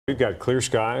We've got clear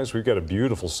skies. We've got a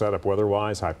beautiful setup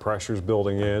weather-wise, high pressures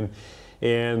building in,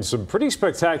 and some pretty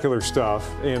spectacular stuff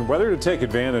and weather to take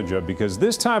advantage of, because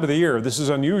this time of the year, this is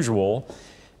unusual.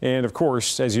 And of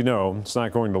course, as you know, it's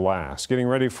not going to last. Getting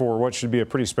ready for what should be a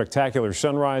pretty spectacular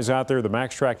sunrise out there. The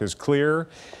max track is clear.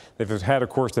 They've had, of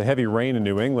course, the heavy rain in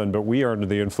New England, but we are under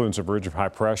the influence of a ridge of high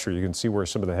pressure. You can see where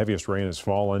some of the heaviest rain has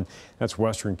fallen. That's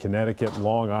western Connecticut,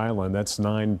 Long Island. That's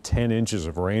 9–10 inches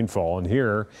of rainfall. And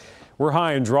here, we're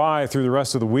high and dry through the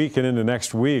rest of the week and into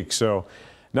next week. So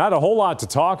not a whole lot to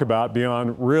talk about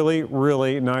beyond really,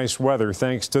 really nice weather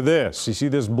thanks to this. You see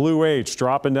this blue H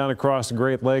dropping down across the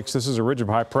Great Lakes. This is a ridge of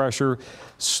high pressure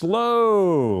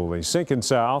slowly sinking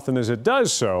south. And as it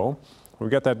does so,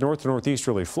 we've got that north to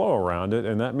northeasterly flow around it,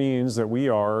 and that means that we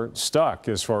are stuck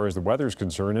as far as the weather is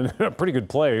concerned in a pretty good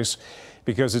place,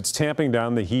 because it's tamping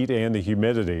down the heat and the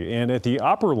humidity. And at the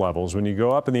upper levels, when you go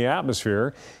up in the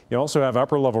atmosphere, you also have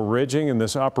upper level ridging and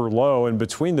this upper low, and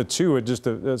between the two,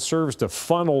 it serves to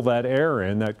funnel that air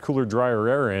in, that cooler, drier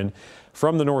air in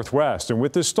from the northwest. And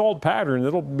with this stalled pattern,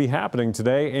 it'll be happening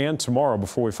today and tomorrow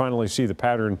before we finally see the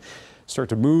pattern start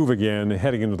to move again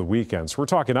heading into the weekend. So we're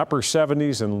talking upper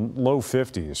 70s and low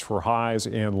 50s for highs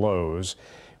and lows,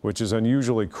 which is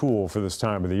unusually cool for this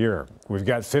time of the year. We've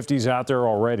got 50s out there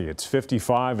already. It's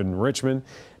 55 in Richmond.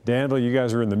 Danville, you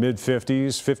guys are in the mid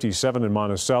 50s, 57 in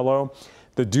Monticello.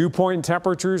 The dew point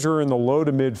temperatures are in the low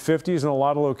to mid 50s in a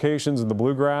lot of locations in the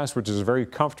Bluegrass, which is a very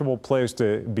comfortable place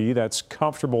to be. That's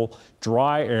comfortable,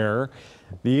 dry air.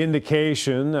 The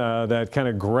indication, that kind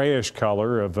of grayish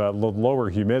color of lower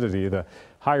humidity, the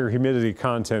higher humidity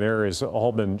content areas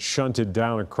all been shunted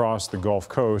down across the Gulf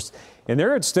Coast. And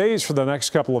there it stays for the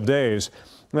next couple of days.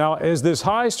 Now, as this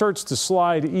high starts to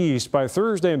slide east, by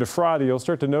Thursday into Friday, you'll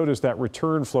start to notice that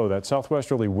return flow, that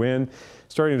southwesterly wind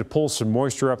starting to pull some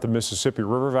moisture up the Mississippi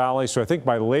River Valley. So I think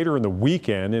by later in the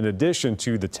weekend, in addition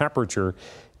to the temperature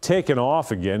taking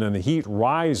off again and the heat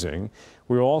rising,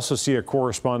 we'll also see a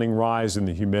corresponding rise in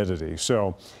the humidity.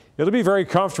 So it'll be very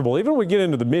comfortable. Even when we get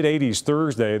into the mid 80s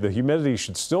Thursday, the humidity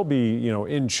should still be,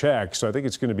 in check. So I think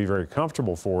it's going to be very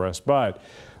comfortable for us. But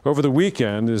over the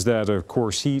weekend, is that, of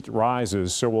course, heat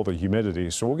rises, so will the humidity.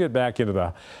 So we'll get back into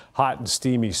the hot and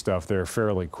steamy stuff there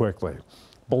fairly quickly.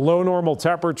 Below normal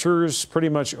temperatures, pretty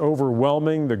much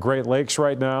overwhelming the Great Lakes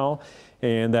right now.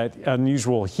 And that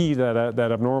unusual heat, that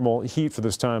abnormal heat for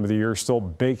this time of the year, still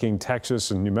baking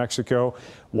Texas and New Mexico.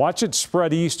 Watch it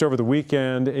spread east over the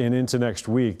weekend and into next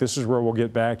week. This is where we'll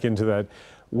get back into that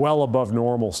well above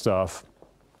normal stuff,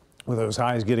 with those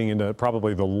highs getting into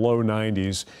probably the low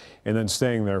 90s and then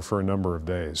staying there for a number of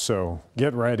days. So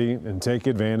get ready and take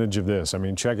advantage of this. I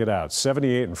mean, check it out.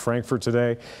 78 in Frankfurt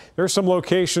today. There's some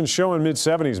locations showing mid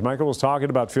 70s. Michael was talking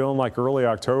about feeling like early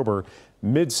October.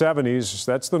 Mid 70s,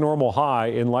 that's the normal high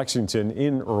in Lexington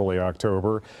in early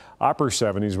October. Upper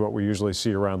 70s, what we usually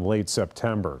see around late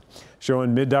September.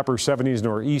 Showing mid to upper 70s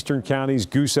northeastern counties,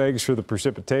 goose eggs for the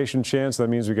precipitation chance. That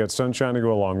means we got sunshine to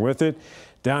go along with it.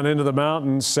 Down into the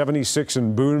mountains, 76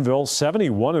 in Boonville,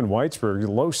 71 in Whitesburg,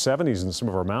 low 70s in some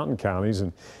of our mountain counties,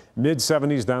 and mid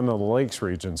 70s down in the Lakes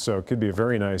region. So it could be a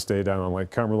very nice day down on Lake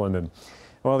Cumberland. And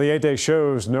well, the 8-day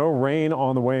shows no rain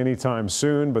on the way anytime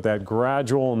soon, but that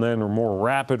gradual and then more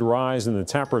rapid rise in the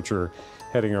temperature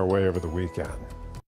heading our way over the weekend.